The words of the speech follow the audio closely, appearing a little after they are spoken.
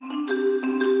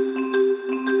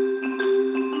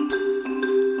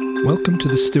Welcome to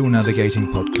the Still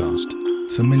Navigating podcast,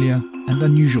 familiar and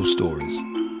unusual stories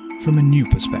from a new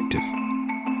perspective.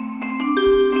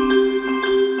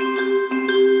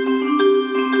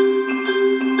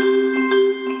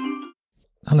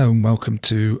 Hello and welcome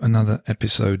to another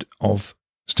episode of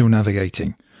Still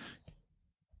Navigating.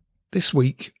 This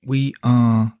week we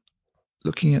are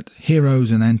looking at heroes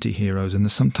and anti-heroes and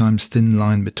the sometimes thin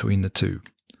line between the two.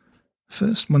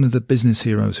 First, one of the business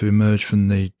heroes who emerged from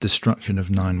the destruction of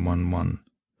 9/11.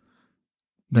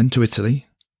 Then to Italy,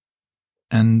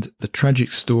 and the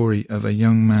tragic story of a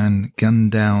young man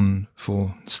gunned down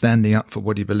for standing up for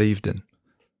what he believed in.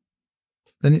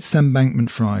 Then it's Sam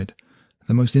Bankman-Fried,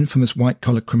 the most infamous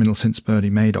white-collar criminal since Bernie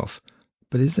Madoff.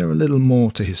 But is there a little more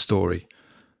to his story?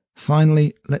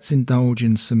 Finally, let's indulge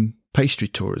in some pastry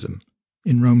tourism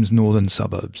in Rome's northern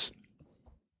suburbs.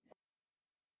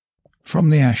 From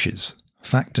the Ashes,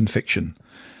 Fact and Fiction.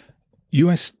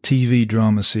 US TV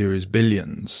drama series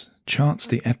Billions charts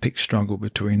the epic struggle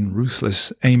between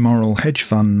ruthless, amoral hedge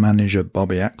fund manager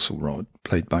Bobby Axelrod,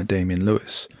 played by Damian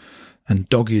Lewis, and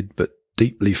dogged but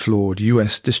deeply flawed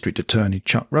US District Attorney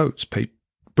Chuck Rhoades, played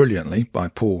brilliantly by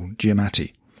Paul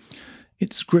Giamatti.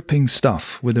 It's gripping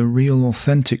stuff with a real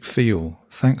authentic feel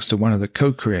thanks to one of the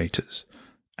co-creators,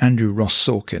 Andrew Ross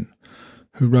Sorkin,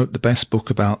 who wrote the best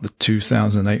book about the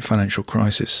 2008 financial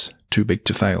crisis, Too Big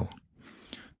to Fail.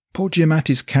 Paul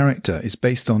Giamatti's character is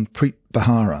based on Preet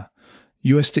Bharara,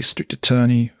 US District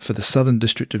Attorney for the Southern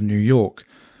District of New York,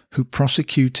 who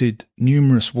prosecuted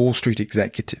numerous Wall Street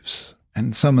executives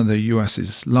and some of the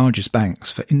US's largest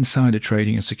banks for insider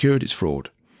trading and securities fraud.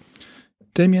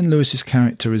 Damian Lewis's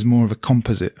character is more of a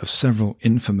composite of several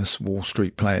infamous Wall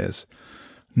Street players,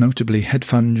 notably hedge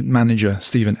fund manager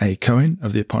Stephen A. Cohen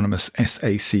of the eponymous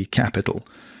SAC Capital.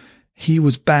 He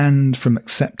was banned from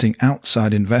accepting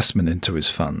outside investment into his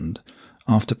fund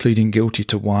after pleading guilty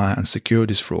to wire and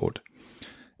securities fraud.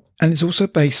 And it's also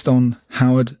based on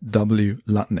Howard W.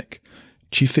 Lutnick,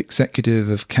 chief executive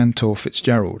of Cantor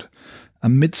Fitzgerald, a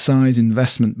mid-size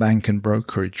investment bank and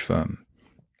brokerage firm.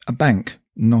 A bank,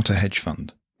 not a hedge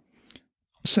fund.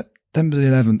 On September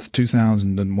 11th,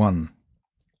 2001,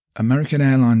 American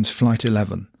Airlines Flight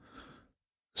 11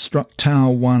 struck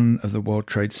Tower 1 of the World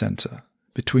Trade Center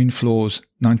between floors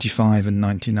 95 and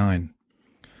 99.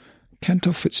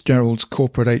 Cantor Fitzgerald's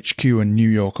corporate HQ and New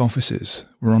York offices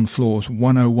were on floors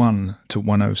 101 to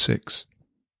 106.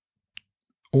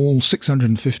 All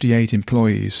 658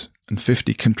 employees and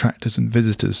 50 contractors and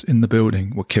visitors in the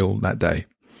building were killed that day.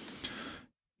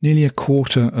 Nearly a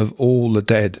quarter of all the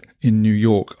dead in New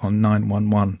York on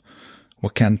 9/11 were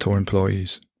Cantor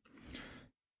employees.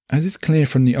 As is clear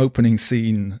from the opening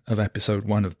scene of episode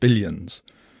 1 of Billions,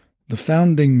 the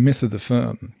founding myth of the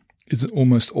firm is that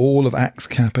almost all of Axe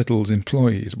Capital's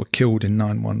employees were killed in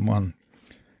 9/11,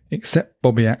 except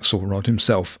Bobby Axelrod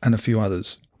himself and a few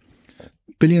others.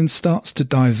 Billions starts to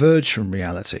diverge from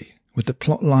reality, with the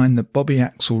plotline that Bobby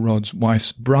Axelrod's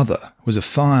wife's brother was a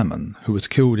fireman who was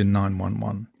killed in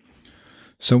 9/11.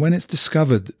 So when it's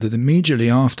discovered that immediately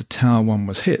after Tower 1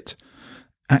 was hit,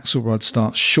 Axelrod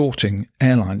starts shorting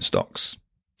airline stocks,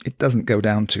 it doesn't go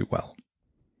down too well.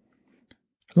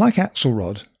 Like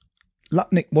Axelrod,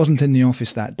 Lutnick wasn't in the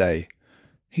office that day.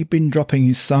 He'd been dropping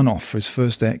his son off for his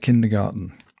first day at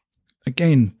kindergarten.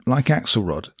 Again, like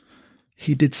Axelrod,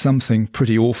 he did something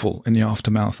pretty awful in the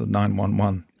aftermath of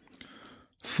 9/11.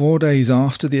 4 days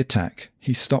after the attack,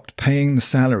 he stopped paying the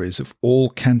salaries of all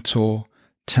Cantor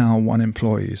Tower 1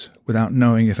 employees without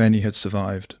knowing if any had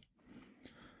survived.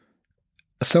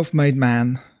 A self-made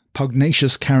man,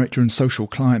 pugnacious character and social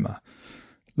climber,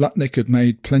 Lutnick had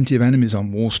made plenty of enemies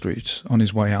on Wall Street on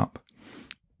his way up.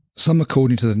 Some,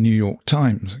 according to the New York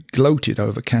Times, gloated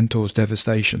over Cantor's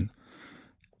devastation,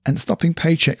 and stopping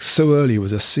paychecks so early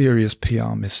was a serious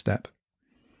PR misstep.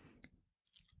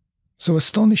 So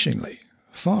astonishingly,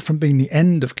 far from being the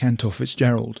end of Cantor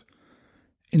Fitzgerald,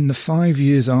 in the 5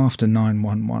 years after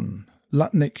 9/11,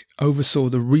 Lutnick oversaw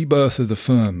the rebirth of the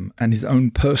firm and his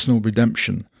own personal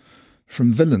redemption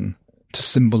from villain to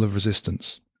symbol of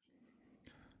resistance.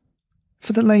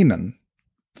 For the layman,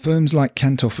 firms like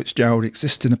Cantor Fitzgerald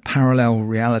exist in a parallel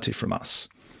reality from us,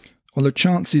 although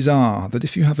chances are that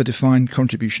if you have a defined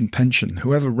contribution pension,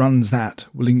 whoever runs that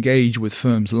will engage with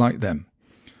firms like them.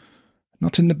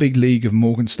 Not in the big league of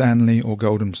Morgan Stanley or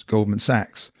Goldman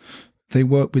Sachs. They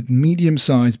work with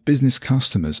medium-sized business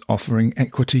customers offering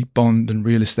equity, bond and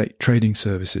real estate trading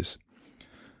services.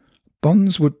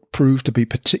 Bonds would prove to be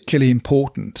particularly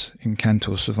important in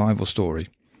Cantor's survival story.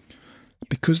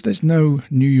 Because there's no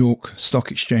New York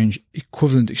Stock Exchange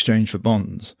equivalent exchange for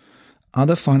bonds,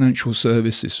 Other financial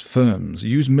services firms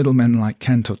used middlemen like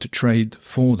Cantor to trade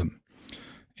for them.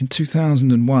 In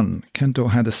 2001, Cantor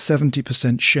had a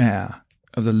 70% share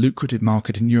of the lucrative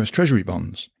market in US Treasury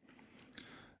bonds.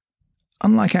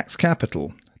 Unlike Axe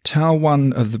Capital, Tower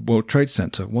 1 of the World Trade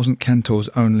Center wasn't Cantor's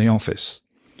only office.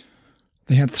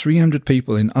 They had 300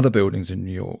 people in other buildings in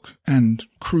New York and,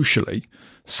 crucially,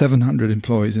 700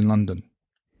 employees in London.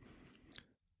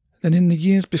 Then in the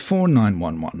years before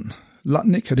 9/11,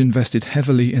 Lutnick had invested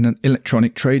heavily in an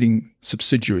electronic trading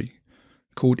subsidiary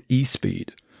called eSpeed.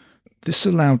 This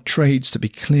allowed trades to be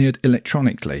cleared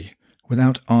electronically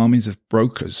without armies of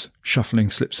brokers shuffling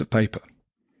slips of paper.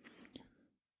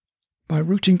 By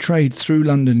routing trade through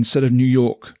London instead of New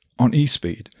York on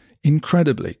eSpeed,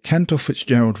 incredibly, Cantor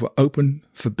Fitzgerald were open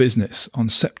for business on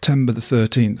September the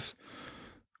 13th,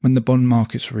 when the bond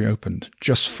markets reopened,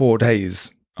 just 4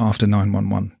 days after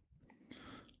 9/11.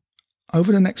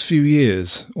 Over the next few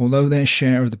years, although their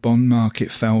share of the bond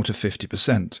market fell to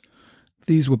 50%,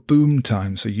 these were boom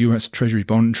times for US Treasury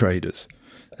bond traders,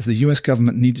 as the US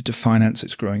government needed to finance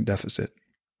its growing deficit.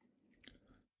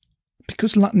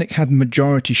 Because Lutnick had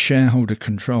majority shareholder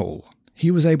control, he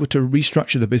was able to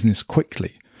restructure the business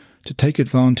quickly to take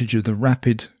advantage of the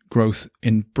rapid growth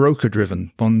in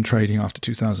broker-driven bond trading after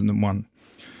 2001.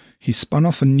 He spun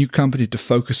off a new company to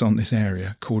focus on this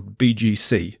area called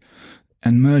BGC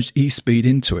and merged eSpeed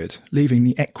into it, leaving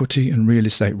the equity and real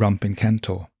estate rump in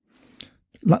Cantor.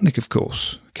 Lutnick, of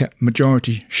course, kept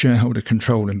majority shareholder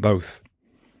control in both.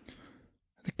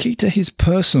 The key to his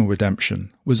personal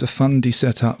redemption was a fund he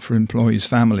set up for employees'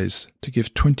 families to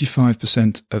give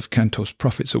 25% of Cantor's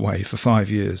profits away for 5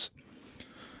 years.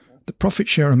 The profit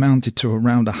share amounted to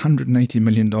around $180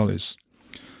 million.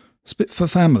 Split for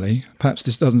family, perhaps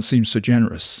this doesn't seem so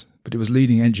generous, but it was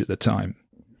leading edge at the time.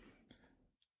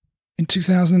 In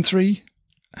 2003,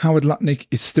 Howard Lutnick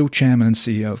is still chairman and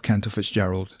CEO of Cantor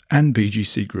Fitzgerald and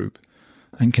BGC Group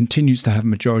and continues to have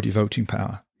majority voting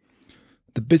power.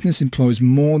 The business employs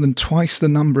more than twice the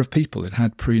number of people it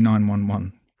had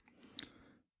pre-9/11.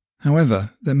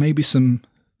 However, there may be some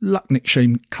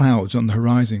Lutnick-shaped clouds on the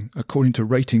horizon, according to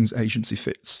ratings agency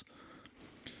Fitz.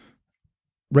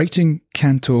 Rating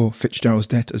Cantor Fitzgerald's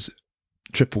debt as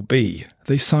BBB,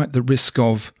 they cite the risk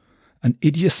of an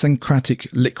idiosyncratic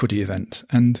liquidity event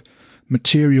and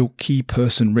material key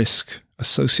person risk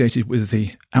associated with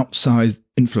the outsized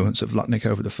influence of Lutnick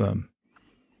over the firm.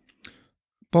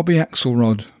 Bobby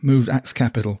Axelrod moved Axe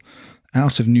Capital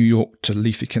out of New York to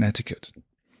Leafy, Connecticut.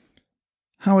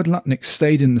 Howard Lutnick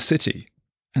stayed in the city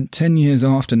and 10 years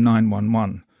after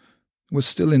 9/11 was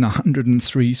still in a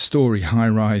 103-story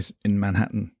high-rise in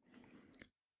Manhattan.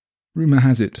 Rumour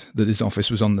has it that his office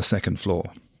was on the second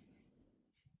floor.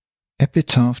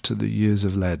 Epitaph to the Years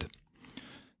of Lead.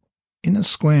 In a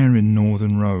square in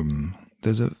northern Rome,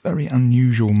 there's a very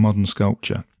unusual modern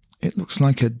sculpture. It looks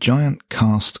like a giant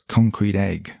cast concrete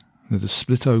egg that is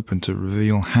split open to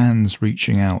reveal hands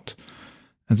reaching out,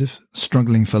 as if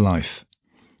struggling for life.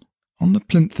 On the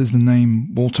plinth is the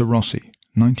name Walter Rossi,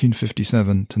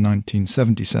 1957 to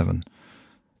 1977,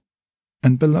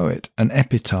 and below it an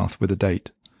epitaph with a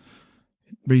date.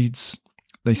 It reads,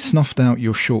 "They snuffed out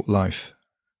your short life.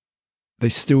 They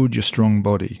stilled your strong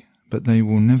body, but they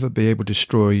will never be able to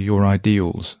destroy your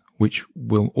ideals, which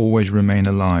will always remain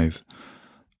alive.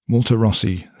 Walter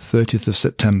Rossi, 30th of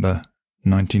September,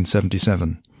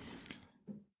 1977.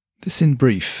 This, in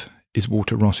brief, is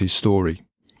Walter Rossi's story.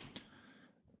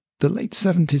 The late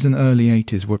 70s and early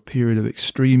 80s were a period of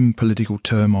extreme political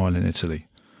turmoil in Italy.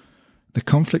 The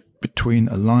conflict between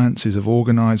alliances of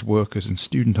organised workers and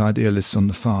student idealists on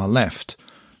the far left,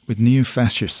 with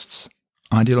neo-fascists,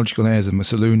 ideological heirs of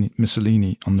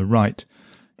Mussolini on the right,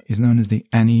 is known as the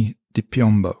Anni di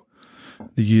Piombo,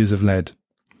 the Years of Lead.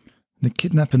 The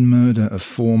kidnap and murder of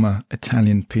former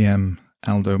Italian PM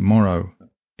Aldo Moro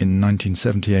in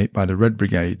 1978 by the Red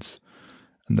Brigades,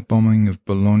 and the bombing of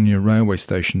Bologna railway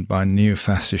station by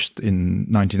neo-fascists in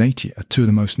 1980 are two of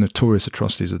the most notorious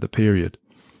atrocities of the period.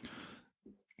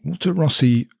 Walter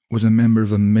Rossi was a member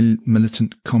of a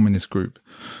militant communist group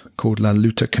called La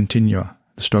Lutta Continua,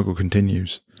 the struggle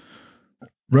continues.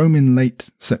 Rome in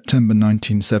late September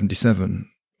 1977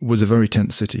 was a very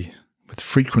tense city, with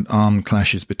frequent armed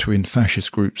clashes between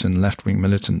fascist groups and left-wing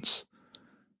militants.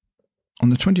 On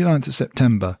the 29th of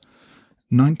September,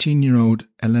 19-year-old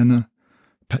Elena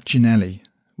Paccinelli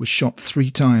was shot 3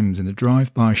 times in a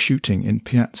drive-by shooting in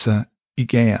Piazza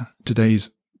Igea, today's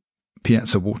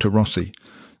Piazza Walter Rossi.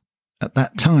 At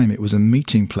that time, it was a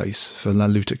meeting place for La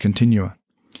Lutta Continua.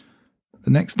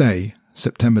 The next day,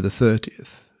 September the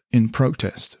 30th, in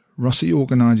protest, Rossi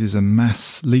organises a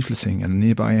mass leafleting in a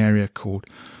nearby area called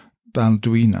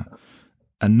Balduina,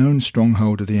 a known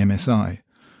stronghold of the MSI.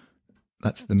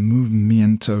 That's the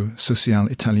Movimento Sociale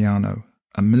Italiano,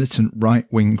 a militant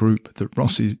right-wing group that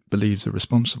Rossi believes are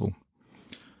responsible.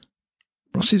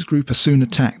 Rossi's group are soon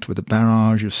attacked with a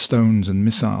barrage of stones and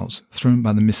missiles thrown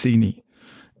by the Missini,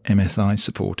 MSI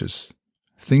supporters.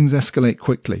 Things escalate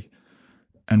quickly,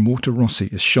 and Walter Rossi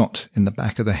is shot in the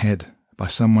back of the head by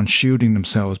someone shielding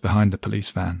themselves behind a police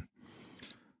van.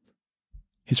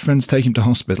 His friends take him to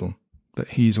hospital, but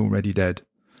he's already dead.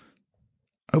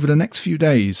 Over the next few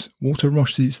days, Walter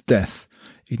Rossi's death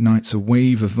ignites a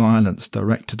wave of violence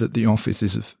directed at the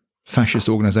offices of fascist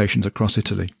organisations across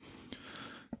Italy.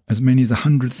 As many as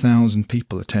 100,000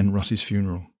 people attend Rossi's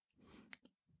funeral.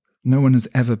 No one has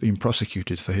ever been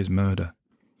prosecuted for his murder.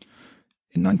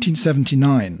 In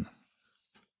 1979,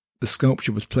 the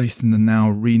sculpture was placed in the now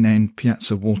renamed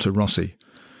Piazza Walter Rossi.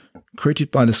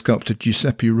 Created by the sculptor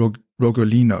Giuseppe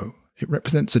Rogolino, it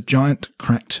represents a giant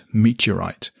cracked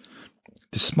meteorite.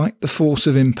 Despite the force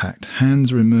of impact,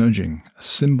 hands are emerging, a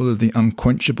symbol of the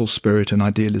unquenchable spirit and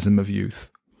idealism of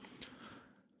youth.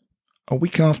 A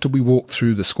week after we walked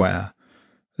through the square,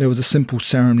 there was a simple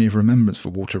ceremony of remembrance for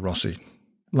Walter Rossi,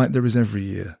 like there is every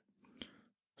year.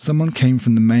 Someone came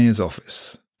from the mayor's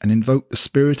office and invoked the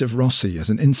spirit of Rossi as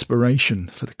an inspiration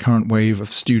for the current wave of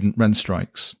student rent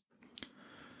strikes.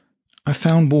 I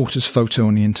found Walter's photo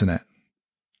on the internet.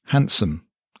 Handsome,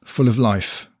 full of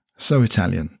life, so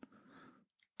Italian.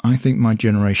 I think my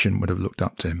generation would have looked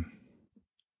up to him.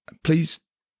 Please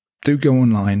do go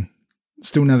online,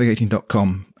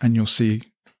 stillnavigating.com, and you'll see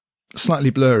a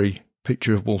slightly blurry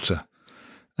picture of Walter,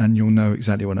 and you'll know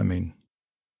exactly what I mean.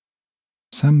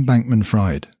 Sam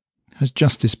Bankman-Fried. Has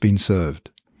justice been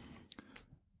served?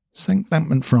 Sam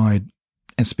Bankman-Fried,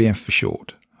 SBF for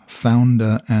short,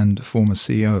 founder and former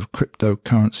CEO of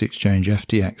cryptocurrency exchange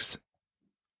FTX,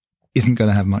 isn't going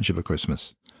to have much of a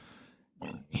Christmas.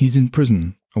 He's in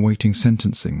prison awaiting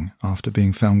sentencing after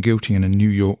being found guilty in a New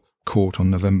York court on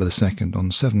November the 2nd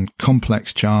on 7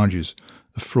 complex charges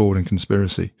of fraud and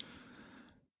conspiracy.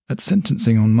 At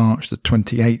sentencing on March the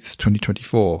 28th,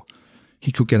 2024,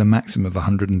 he could get a maximum of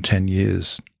 110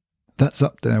 years. That's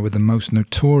up there with the most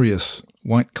notorious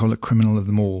white-collar criminal of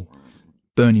them all,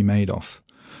 Bernie Madoff,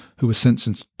 who was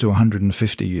sentenced to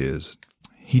 150 years.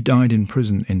 He died in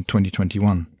prison in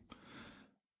 2021.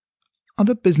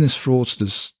 Other business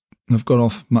fraudsters have got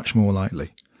off much more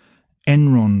lightly.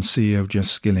 Enron CEO Jeff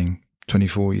Skilling,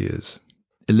 24 years.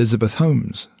 Elizabeth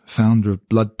Holmes, founder of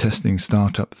blood testing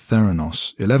startup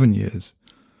Theranos, 11 years.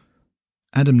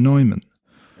 Adam Neumann,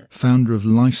 founder of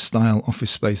lifestyle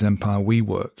office space empire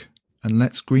WeWork, and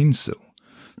Lex Greensill,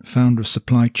 founder of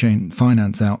supply chain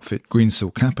finance outfit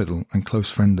Greensill Capital and close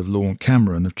friend of Lorne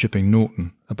Cameron of Chipping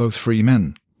Norton, are both free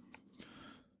men.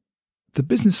 The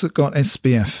business that got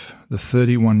SBF, the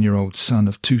 31-year-old son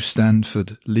of 2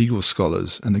 Stanford legal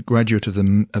scholars and a graduate of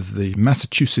the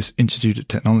Massachusetts Institute of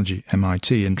Technology,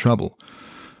 MIT, in trouble,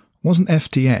 wasn't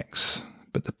FTX,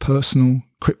 but the personal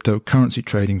cryptocurrency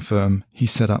trading firm he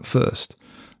set up first,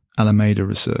 Alameda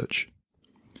Research.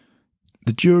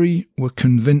 The jury were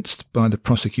convinced by the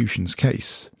prosecution's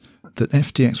case that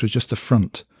FTX was just a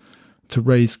front to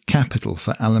raise capital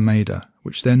for Alameda,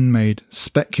 which then made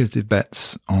speculative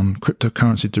bets on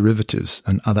cryptocurrency derivatives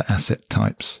and other asset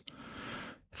types.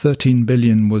 $13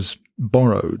 billion was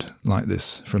borrowed like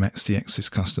this from FTX's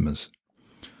customers.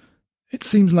 It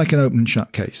seems like an open and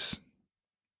shut case.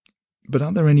 But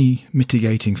are there any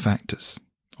mitigating factors?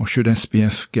 Or should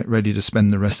SBF get ready to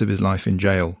spend the rest of his life in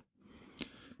jail?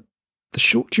 The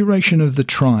short duration of the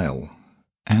trial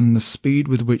and the speed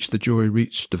with which the jury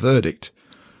reached a verdict,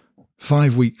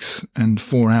 5 weeks and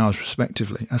 4 hours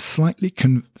respectively, are slightly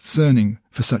concerning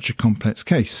for such a complex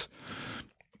case.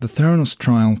 The Theranos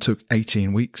trial took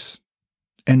 18 weeks.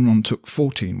 Enron took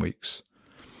 14 weeks.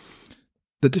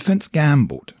 The defence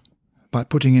gambled by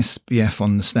putting SBF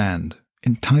on the stand.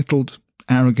 Entitled,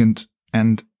 arrogant,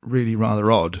 and really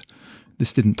rather odd,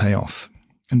 this didn't pay off.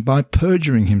 And by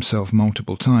perjuring himself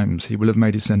multiple times, he will have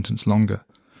made his sentence longer.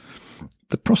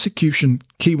 The prosecution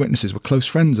key witnesses were close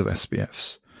friends of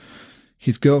SBF's.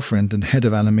 His girlfriend and head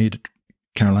of Alameda,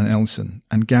 Caroline Ellison,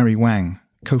 and Gary Wang,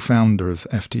 co-founder of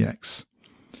FTX.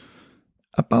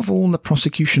 Above all, the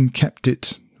prosecution kept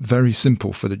it very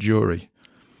simple for the jury.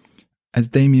 As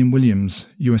Damian Williams,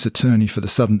 U.S. Attorney for the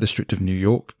Southern District of New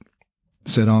York,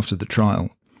 said after the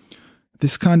trial,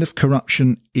 this kind of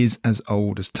corruption is as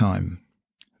old as time.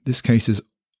 This case has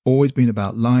always been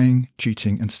about lying,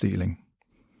 cheating, and stealing.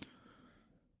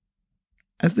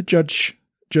 As the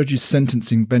judge's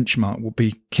sentencing benchmark will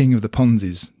be king of the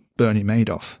Ponzi's, Bernie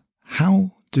Madoff,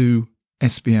 how do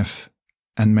SBF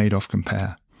and Madoff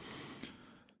compare?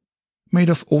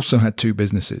 Madoff also had two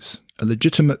businesses, a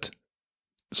legitimate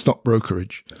stock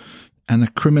brokerage and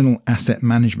a criminal asset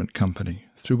management company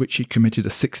through which he committed a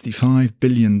 $65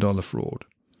 billion fraud.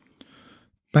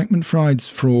 Bankman-Fried's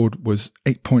fraud was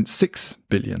 $8.6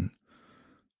 billion,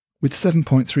 with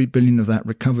 $7.3 billion of that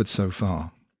recovered so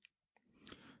far.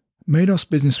 Madoff's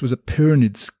business was a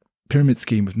pyramid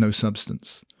scheme with no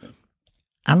substance.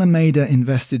 Alameda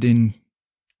invested in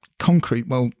concrete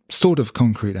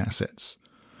assets.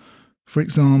 For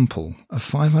example, a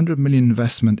 $500 million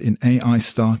investment in AI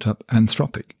startup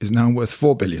Anthropic is now worth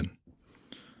 $4 billion.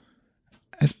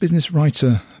 As business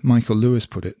writer Michael Lewis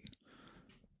put it,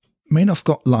 Madoff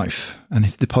got life and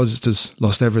his depositors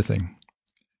lost everything.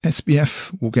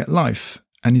 SBF will get life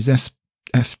and his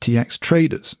FTX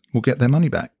traders will get their money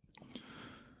back.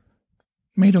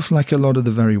 Madoff, like a lot of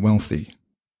the very wealthy,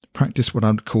 practiced what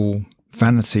I'd call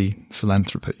vanity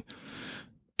philanthropy,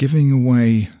 giving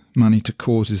away money to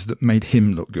causes that made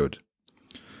him look good.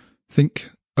 Think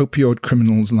opioid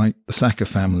criminals like the Sacker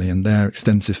family and their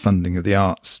extensive funding of the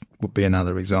arts would be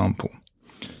another example.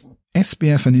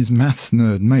 SBF and his maths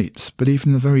nerd mates believe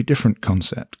in a very different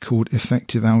concept called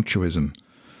effective altruism.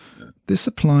 This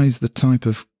applies the type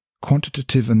of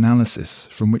quantitative analysis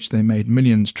from which they made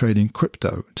millions trading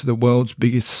crypto to the world's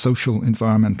biggest social,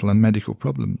 environmental and medical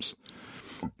problems.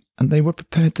 And they were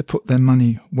prepared to put their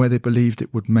money where they believed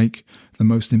it would make the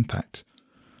most impact.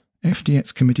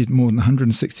 FTX committed more than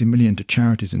 $160 million to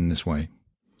charities in this way.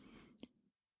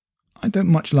 I don't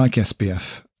much like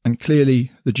SBF, and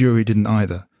clearly the jury didn't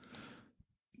either.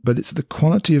 But it's the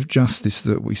quality of justice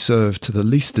that we serve to the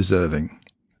least deserving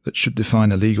that should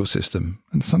define a legal system,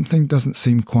 and something doesn't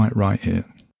seem quite right here.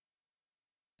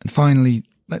 And finally,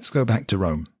 let's go back to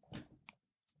Rome.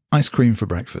 Ice cream for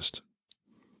breakfast.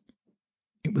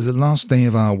 It was the last day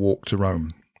of our walk to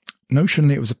Rome.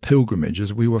 Notionally, it was a pilgrimage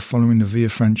as we were following the Via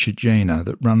Francigena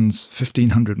that runs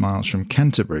 1,500 miles from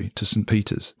Canterbury to St.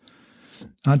 Peter's.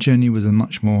 Our journey was a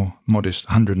much more modest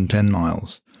 110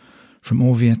 miles, from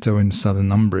Orvieto in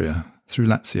southern Umbria through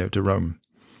Lazio to Rome.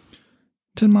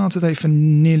 10 miles a day for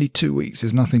nearly 2 weeks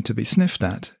is nothing to be sniffed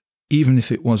at, even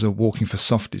if it was a walking for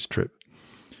softies trip.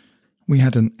 We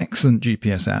had an excellent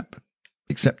GPS app,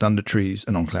 except under trees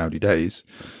and on cloudy days,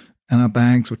 and our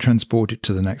bags were transported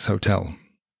to the next hotel.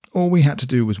 All we had to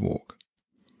do was walk.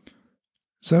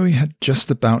 Zoe had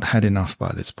just about had enough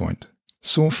by this point.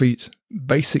 Sore feet,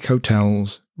 basic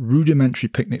hotels, rudimentary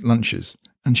picnic lunches,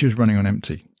 and she was running on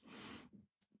empty.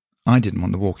 I didn't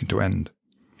want the walking to end.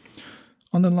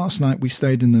 On the last night, we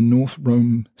stayed in the North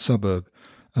Rome suburb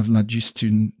of La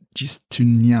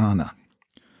Giustiniana.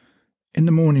 In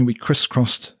the morning, we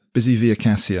crisscrossed busy Via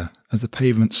Cassia as the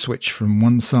pavement switched from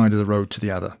one side of the road to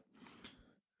the other.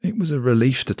 It was a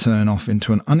relief to turn off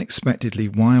into an unexpectedly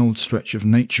wild stretch of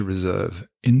nature reserve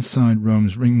inside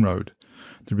Rome's ring road,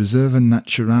 the Riserva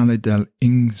Naturale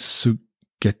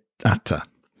dell'Insughetta.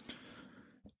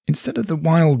 Instead of the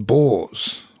wild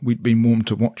boars we'd been warned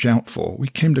to watch out for, we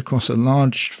came across a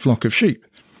large flock of sheep,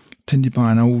 tended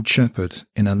by an old shepherd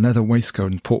in a leather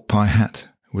waistcoat and pork pie hat,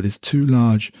 with his two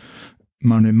large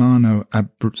Maremmano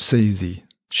Abruzzese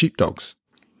sheepdogs.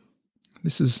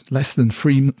 This is less than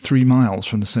 3 miles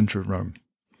from the centre of Rome.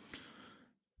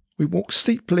 We walked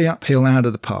steeply uphill out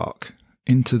of the park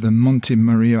into the Monte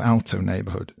Mario Alto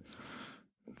neighbourhood.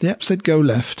 The app said go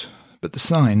left, but the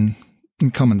sign,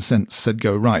 in common sense, said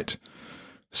go right.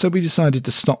 So we decided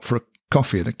to stop for a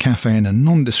coffee at a cafe in a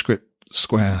nondescript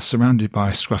square surrounded by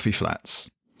scruffy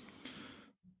flats.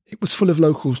 It was full of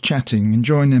locals chatting,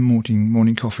 enjoying their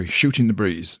morning coffee, shooting the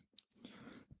breeze.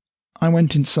 I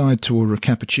went inside to order a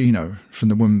cappuccino from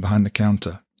the woman behind the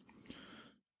counter.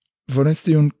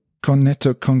 Vorresti un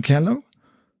cornetto con quello?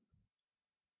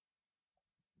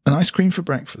 An ice cream for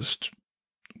breakfast?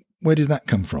 Where did that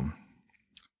come from?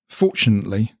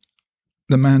 Fortunately,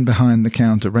 the man behind the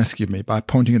counter rescued me by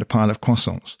pointing at a pile of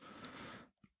croissants.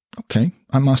 Okay,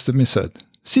 I must have misheard.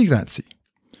 Si grazie.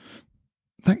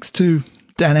 Thanks to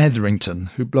Dan Etherington,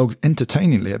 who blogs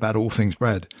entertainingly about all things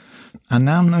bread, I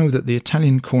now know that the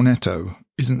Italian cornetto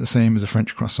isn't the same as a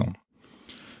French croissant.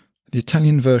 The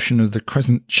Italian version of the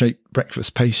crescent-shaped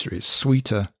breakfast pastry is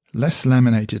sweeter, less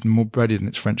laminated and more breaded than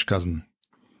its French cousin.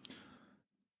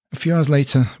 A few hours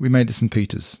later, we made to St.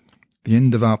 Peter's, the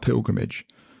end of our pilgrimage,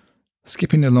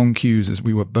 skipping the long queues as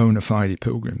we were bona fide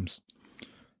pilgrims.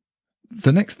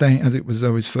 The next day, as it was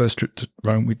Zoe's first trip to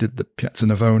Rome, we did the Piazza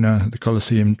Navona, the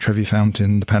Colosseum, Trevi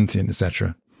Fountain, the Pantheon,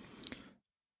 etc.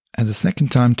 As a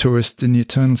second-time tourist in the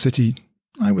Eternal City,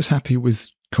 I was happy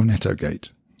with Cornetto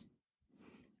Gate.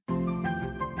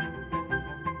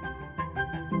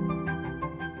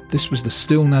 This was the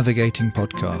Still Navigating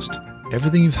podcast,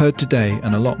 Everything you've heard today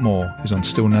and a lot more is on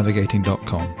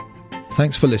stillnavigating.com.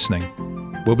 Thanks for listening.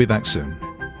 We'll be back soon.